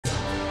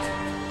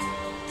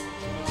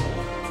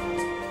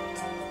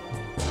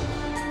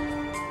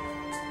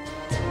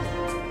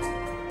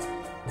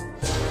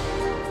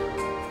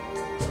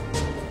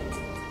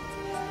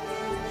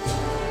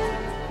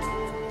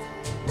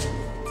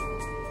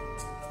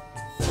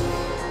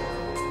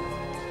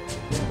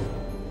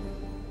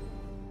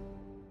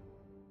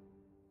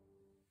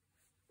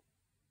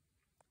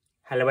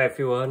Hello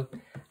everyone,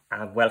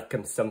 and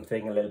welcome to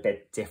something a little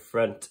bit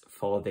different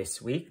for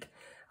this week.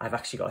 I've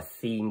actually got a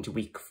themed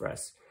week for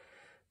us.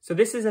 So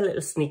this is a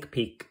little sneak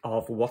peek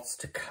of what's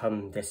to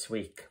come this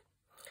week.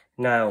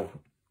 Now,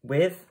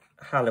 with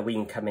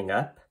Halloween coming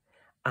up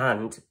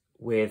and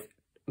with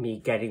me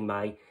getting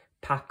my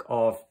pack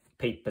of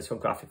papers from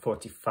Graphic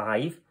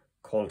 45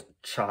 called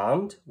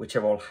Charmed, which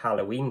are all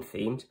Halloween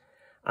themed,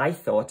 I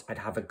thought I'd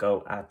have a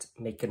go at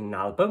making an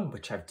album,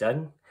 which I've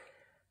done.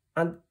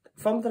 And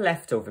from the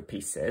leftover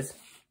pieces,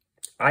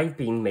 I've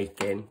been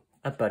making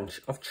a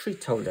bunch of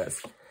treat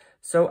holders.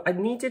 So I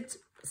needed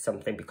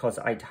something because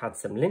I'd had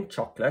some Lindt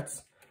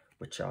chocolates,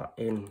 which are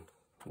in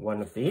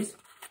one of these.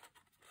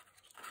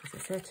 Is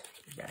this it?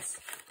 Yes.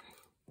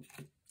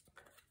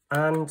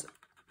 And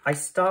I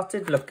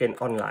started looking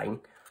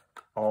online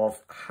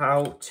of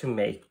how to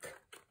make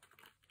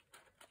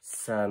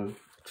some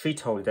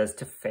treat holders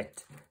to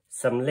fit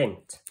some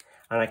Lindt.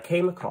 And I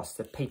came across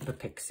the Paper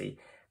Pixie,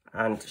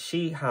 and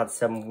she had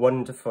some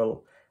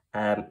wonderful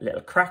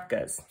little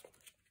crackers.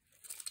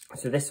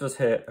 So this was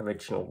her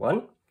original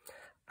one.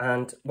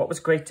 And what was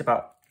great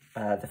about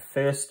the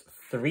first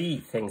three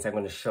things I'm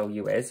going to show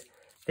you is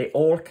they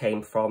all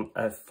came from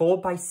a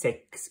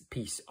 4x6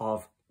 piece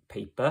of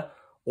paper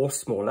or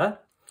smaller,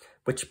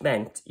 which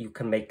meant you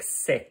can make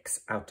 6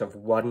 out of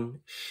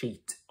one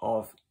sheet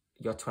of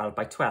your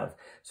 12x12.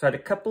 So I had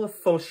a couple of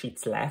full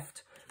sheets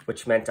left,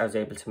 which meant I was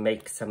able to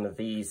make some of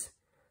these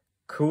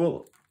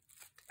cool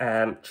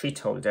treat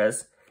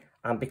holders.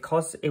 And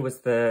because it was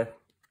the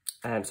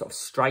sort of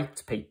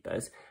striped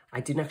papers, I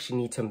didn't actually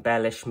need to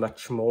embellish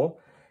much more.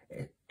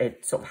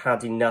 It sort of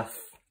had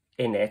enough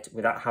in it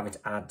without having to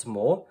add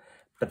more.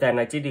 But then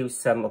I did use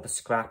some of the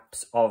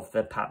scraps of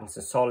the patterns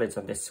and solids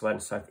on this one,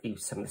 so I've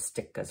used some of the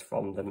stickers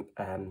from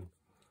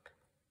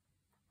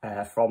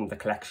the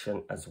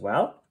collection as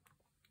well,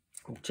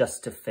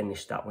 just to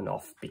finish that one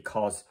off,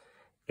 because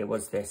it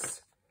was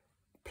this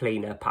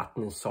plainer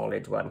pattern and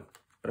solid one.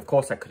 But of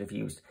course I could have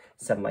used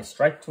some of my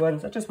striped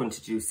ones. I just wanted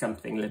to do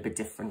something a little bit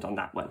different on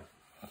that one.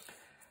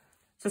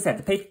 So as I said,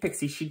 the Paper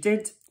Pixie, she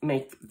did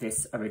make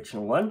this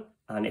original one,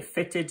 and it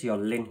fitted your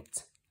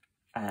Lindt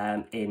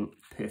in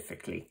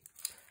perfectly.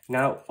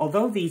 Now,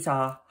 although these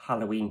are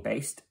Halloween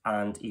based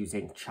and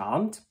using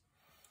Charmed,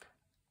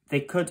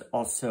 they could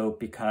also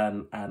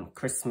become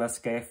Christmas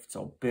gifts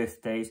or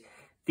birthdays.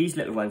 These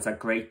little ones are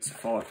great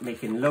for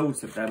making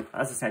loads of them.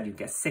 As I said, you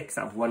get 6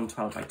 out of one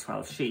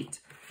 12x12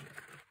 sheet.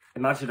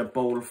 Imagine a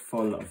bowl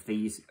full of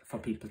these for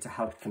people to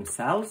help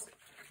themselves,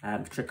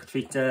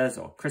 trick-or-treaters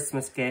or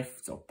Christmas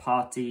gifts or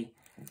party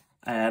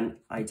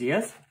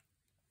ideas.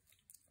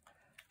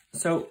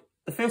 So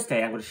the first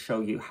day I'm going to show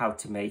you how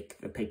to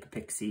make the Paper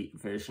Pixie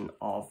version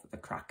of the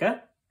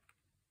cracker.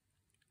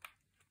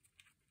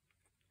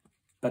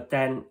 But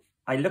then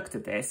I looked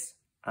at this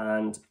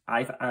and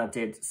I've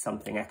added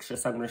something extra.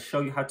 So I'm going to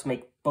show you how to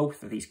make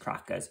both of these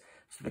crackers.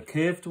 So the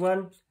curved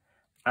one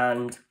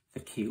and the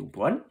cube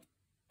one.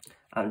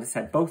 And as I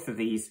said, both of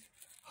these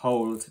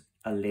hold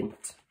a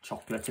Lindt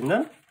chocolate in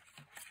them.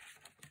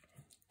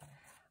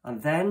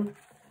 And then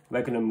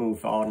we're going to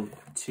move on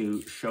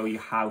to show you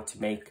how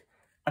to make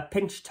a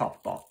pinch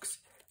top box.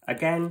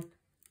 Again,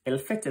 it'll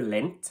fit a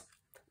Lindt,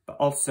 but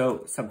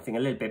also something a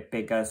little bit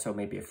bigger. So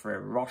maybe a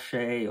Ferrero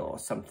Rocher or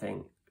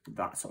something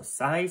that sort of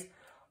size.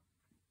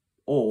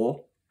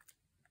 Or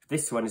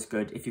this one is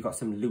good if you've got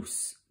some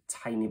loose,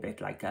 tiny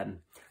bit like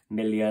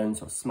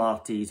Millions or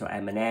Smarties or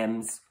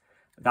M&Ms.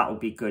 That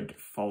would be good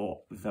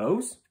for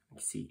those.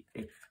 You see,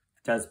 it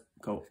does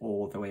go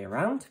all the way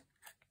around.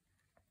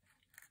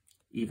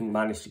 Even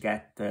managed to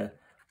get the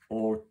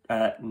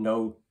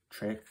no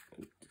tricks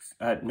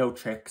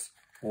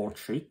or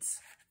treats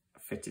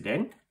fitted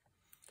in.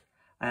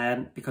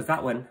 Because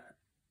that one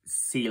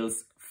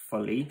seals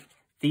fully.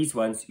 These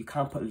ones, you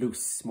can't put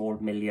loose small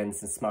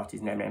Millions and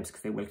Smarties and M&Ms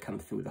because they will come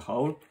through the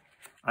hole.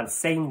 And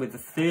same with the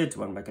third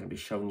one we're going to be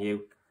showing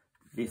you,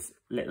 this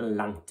little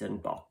lantern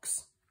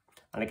box.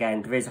 And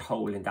again, there is a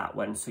hole in that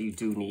one, so you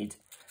do need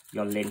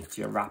your Lindt,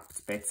 your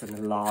wrapped bits and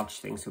the large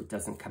thing so it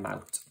doesn't come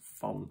out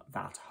from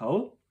that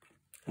hole.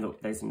 And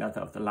look, there's another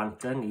of the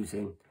lantern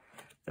using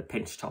the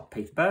pinch top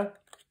paper.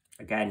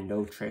 Again,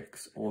 no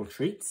tricks, all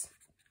treats.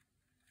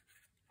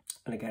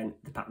 And again,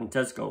 the pattern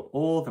does go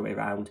all the way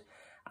around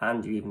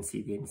and you even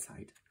see the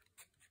inside.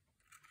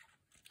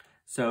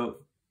 So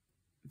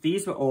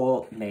these were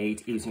all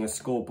made using a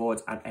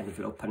scoreboard and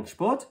envelope punch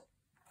board.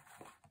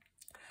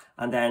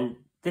 And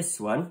then this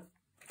one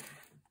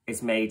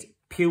is made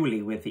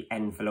purely with the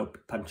envelope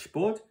punch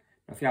board.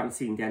 Now, if you haven't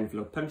seen the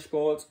envelope punch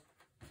board,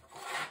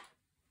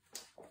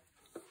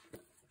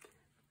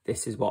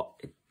 this is what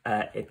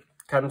it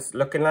comes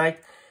looking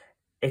like.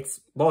 It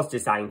was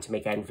designed to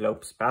make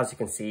envelopes, but as you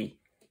can see,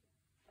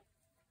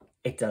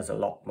 it does a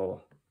lot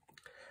more.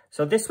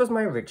 So this was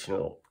my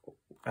original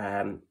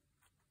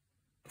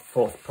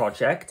fourth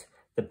project,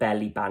 the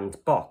belly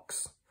band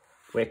box,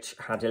 which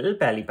had a little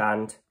belly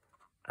band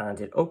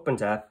and it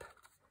opened up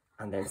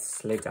and then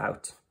slid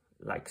out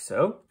like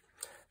so.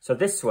 So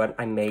this one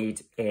I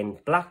made in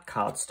black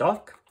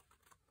cardstock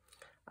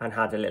and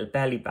had a little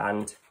belly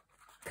band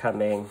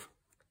coming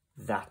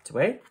that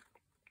way.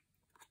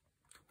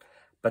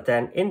 But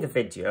then in the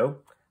video,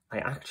 I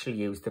actually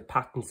used the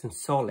Patterns and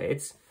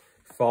Solids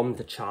from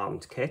the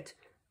Charmed kit.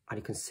 And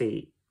you can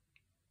see,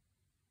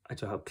 I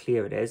don't know how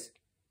clear it is,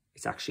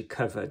 it's actually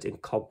covered in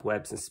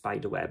cobwebs and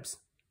spider webs.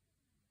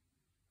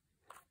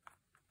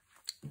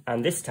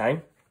 And this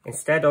time,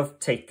 instead of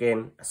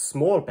taking a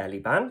small belly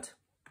band,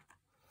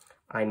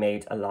 I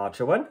made a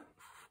larger one.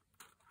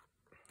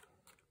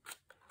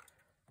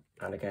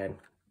 And again,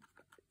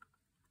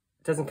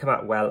 it doesn't come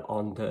out well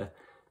on the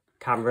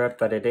camera,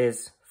 but it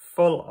is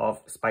full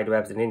of spider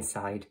webs and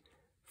inside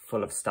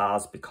full of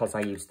stars because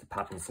I used the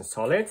Patterns and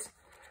Solids.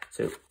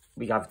 So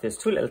we have these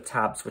 2 little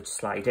tabs which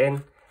slide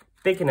in,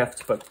 big enough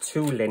to put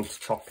 2 Lindt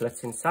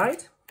chocolates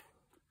inside.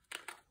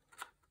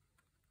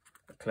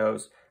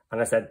 Close.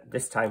 And I said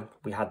this time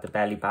we had the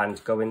belly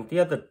band going the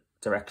other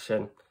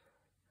direction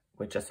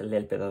with just a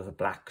little bit of the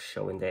black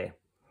showing there,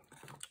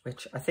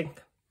 which I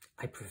think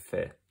I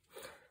prefer.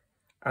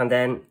 And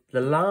then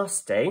the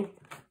last day,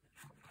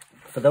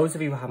 for those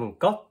of you who haven't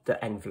got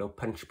the envelope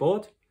punch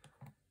board,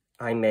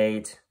 I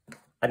made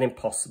an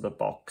impossible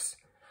box.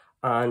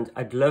 And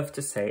I'd love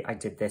to say I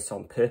did this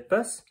on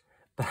purpose,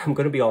 but I'm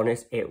going to be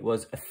honest, it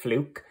was a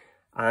fluke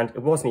and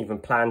it wasn't even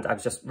planned. I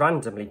was just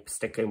randomly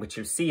sticking, which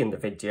you'll see in the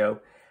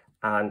video,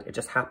 and it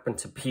just happened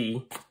to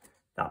be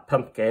that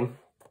pumpkin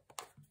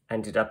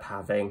ended up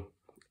having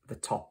the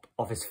top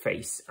of his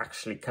face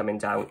actually coming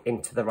down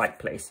into the right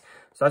place.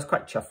 So I was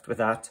quite chuffed with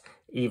that,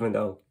 even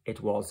though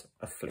it was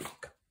a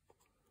fluke.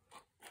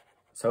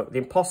 So the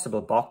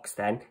impossible box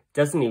then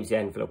doesn't use the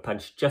envelope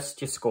punch,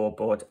 just your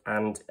scoreboard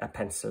and a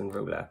pencil and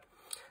ruler.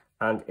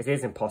 And it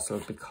is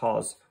impossible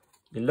because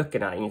you're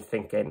looking at it and you're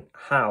thinking,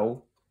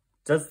 how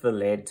does the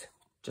lid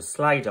just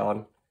slide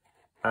on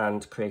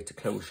and create a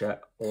closure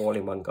all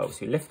in one go?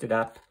 So you lift it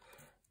up,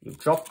 you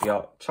drop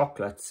your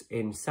chocolates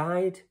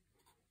inside,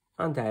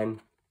 and then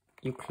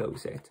you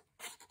close it.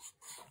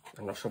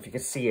 I'm not sure if you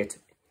can see it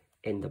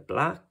in the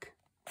black,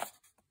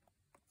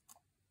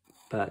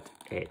 but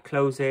it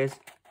closes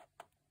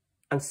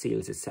and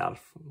seals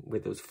itself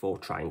with those 4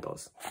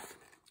 triangles,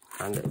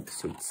 and the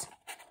sweets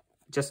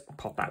just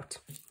pop out.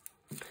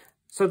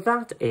 So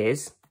that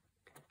is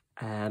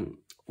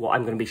what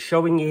I'm going to be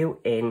showing you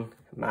in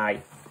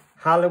my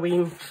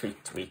Halloween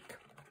treat week.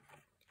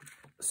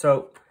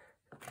 So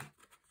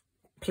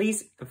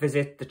please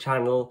visit the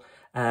channel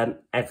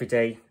every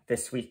day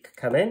this week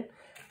coming,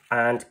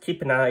 and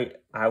keep an eye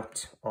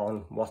out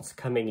on what's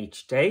coming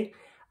each day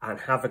and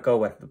have a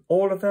go at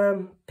all of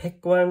them.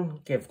 Pick one,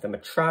 give them a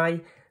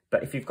try.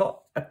 But if you've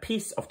got a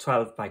piece of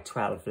 12 by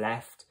 12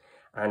 left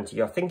and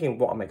you're thinking,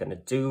 what am I going to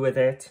do with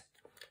it?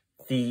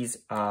 These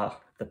are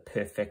the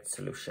perfect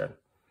solution.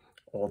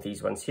 Or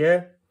these ones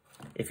here.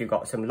 If you've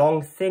got some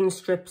long thin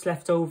strips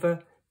left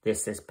over,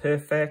 this is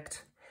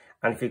perfect.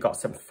 And if you've got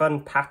some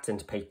fun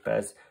patterned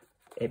papers,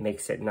 it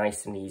makes it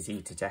nice and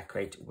easy to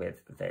decorate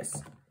with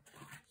this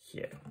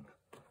here.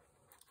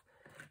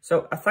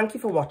 So I thank you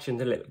for watching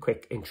the little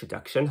quick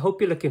introduction.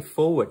 Hope you're looking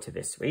forward to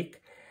this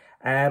week.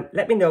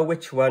 Let me know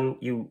which one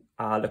you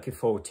are looking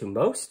forward to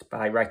most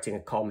by writing a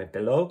comment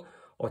below,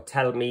 or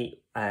tell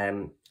me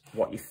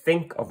what you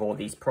think of all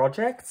these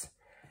projects.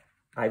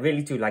 I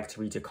really do like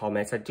to read your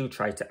comments. I do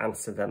try to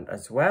answer them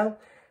as well.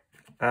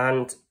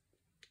 And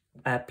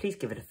please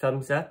give it a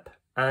thumbs up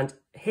and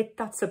hit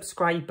that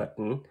subscribe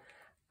button.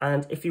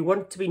 And if you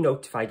want to be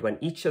notified when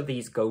each of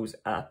these goes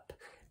up,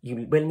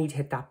 you will need to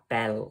hit that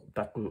bell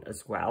button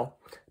as well.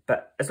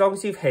 But as long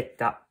as you've hit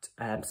that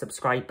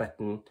subscribe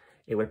button,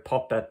 it will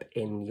pop up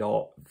in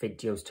your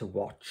videos to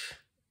watch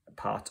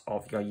part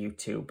of your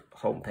YouTube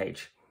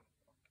homepage.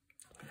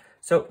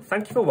 So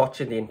thank you for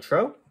watching the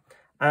intro,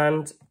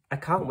 and I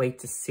can't wait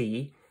to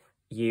see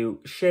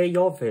you share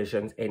your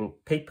versions in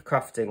Paper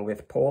Crafting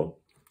with Paul,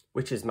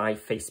 which is my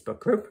Facebook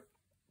group.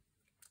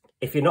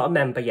 If you're not a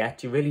member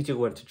yet, you really do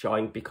want to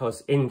join,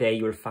 because in there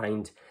you will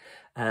find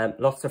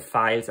lots of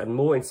files and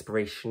more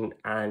inspiration,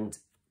 and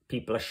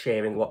people are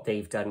sharing what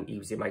they've done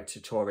using my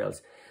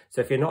tutorials.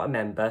 So if you're not a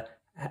member,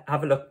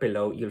 have a look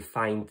below, you'll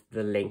find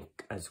the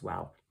link as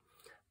well.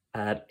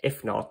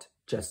 If not,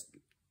 just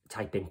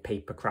type in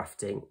Paper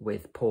Crafting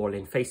with Paul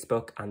in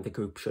Facebook and the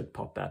group should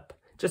pop up.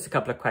 Just a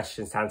couple of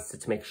questions to answer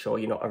to make sure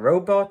you're not a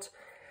robot,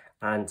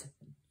 and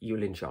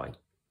you'll enjoy.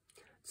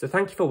 So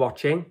thank you for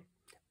watching,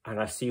 and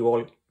I'll see you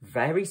all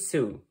very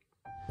soon.